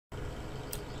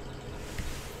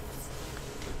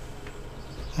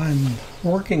I'm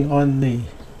working on the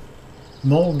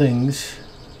moldings,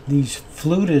 these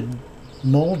fluted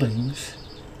moldings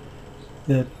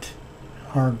that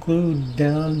are glued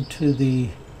down to the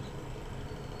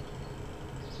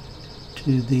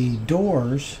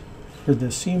doors for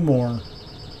the Seymour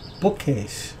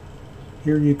bookcase.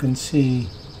 Here you can see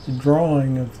the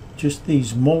drawing of just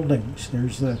these moldings.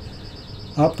 There's the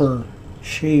upper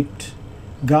shaped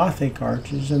Gothic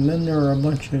arches, and then there are a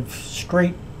bunch of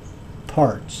straight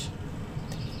parts.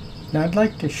 Now I'd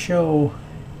like to show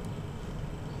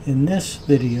in this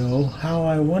video how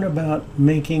I went about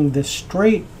making the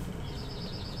straight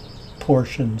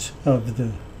portions of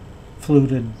the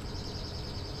fluted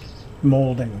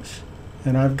moldings.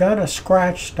 And I've got a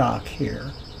scratch stock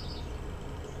here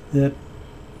that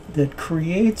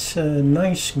creates a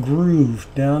nice groove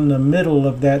down the middle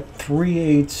of that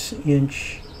 3/8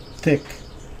 inch thick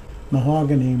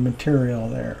mahogany material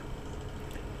there.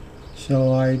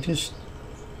 So I just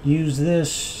use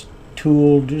this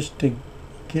tool just to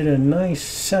get a nice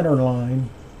center line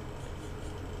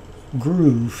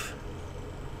groove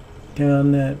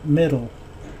down that middle,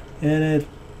 and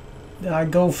I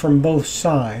go from both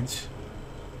sides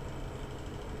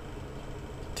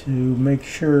to make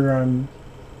sure I'm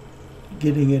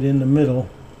getting it in the middle.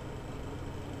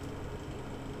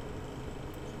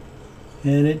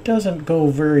 And it doesn't go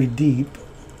very deep,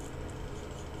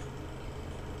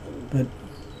 but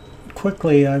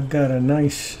quickly I've got a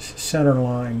nice center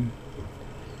line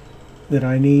that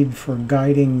I need for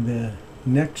guiding the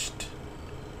next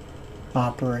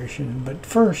operation. But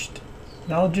first,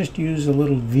 I'll just use a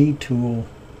little V tool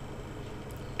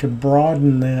to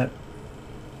broaden that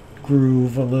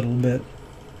groove a little bit.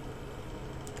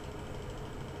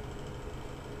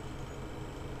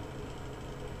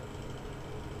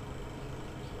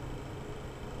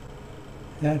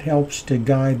 That helps to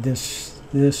guide this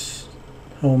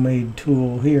homemade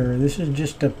tool here. This is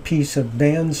just a piece of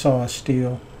bandsaw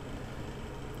steel,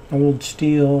 old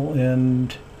steel,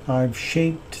 and I've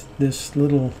shaped this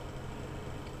little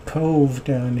cove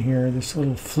down here, this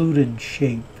little fluted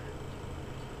shape.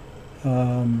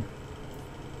 That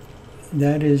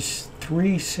is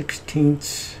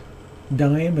 3/16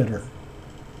 diameter.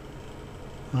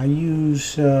 I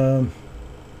use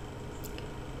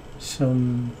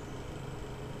some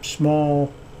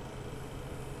small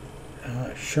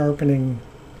sharpening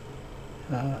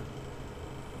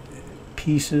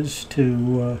pieces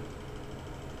to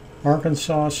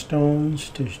Arkansas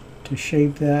stones to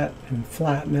shape that and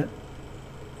flatten it,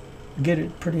 get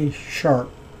it pretty sharp.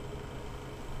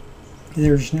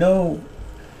 There's no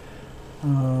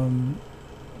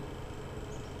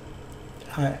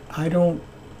I don't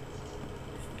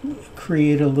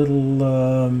create a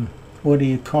little what do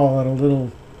you call it, a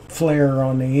little flare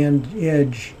on the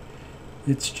edge.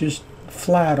 It's just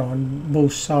flat on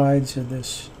both sides of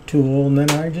this tool, and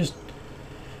then I just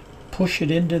push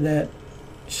it into that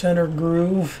center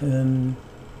groove and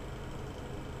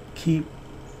keep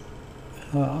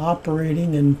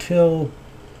operating until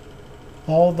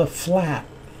all the flat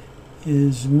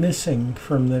is missing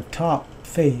from the top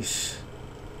face.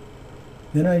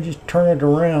 Then I just turn it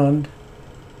around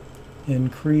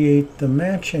and create the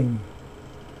matching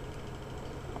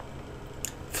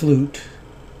flute.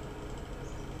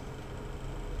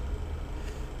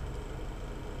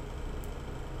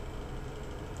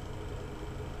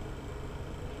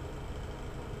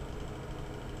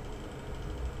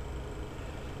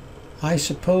 I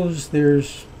suppose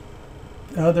there's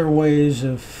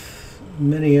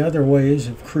many other ways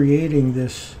of creating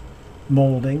this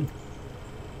molding.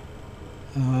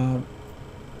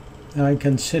 I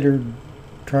considered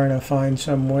trying to find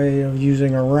some way of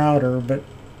using a router, but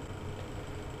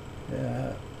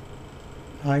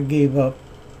I gave up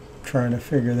trying to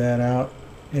figure that out.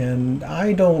 And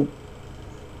I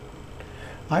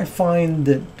find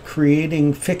that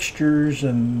creating fixtures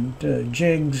and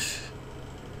jigs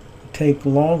take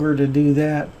longer to do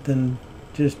that than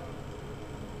just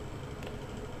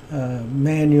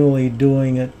manually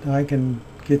doing it. I can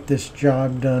get this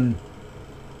job done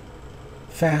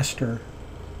faster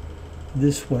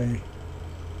this way.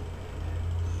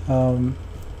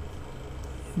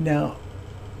 Now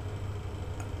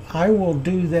I will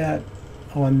do that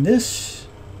on this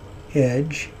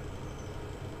edge,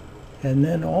 and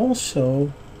then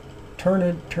also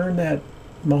turn that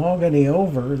mahogany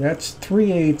over. That's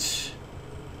 3/8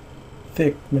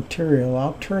 thick material.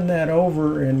 I'll turn that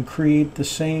over and create the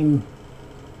same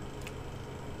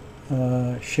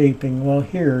shaping. Well,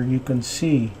 here you can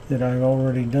see that I've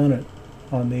already done it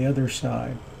on the other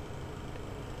side,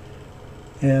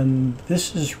 and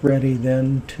this is ready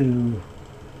then to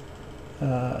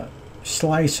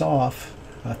slice off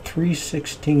a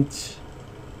 3/16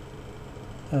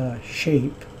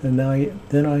 shape, and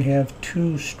then I have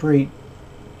two straight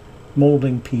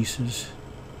molding pieces,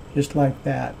 just like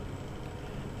that.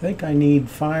 I think I need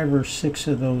 5 or 6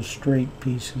 of those straight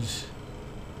pieces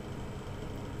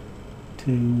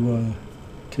to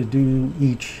do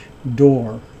each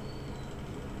door,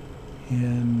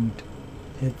 and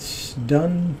it's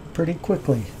done pretty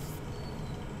quickly.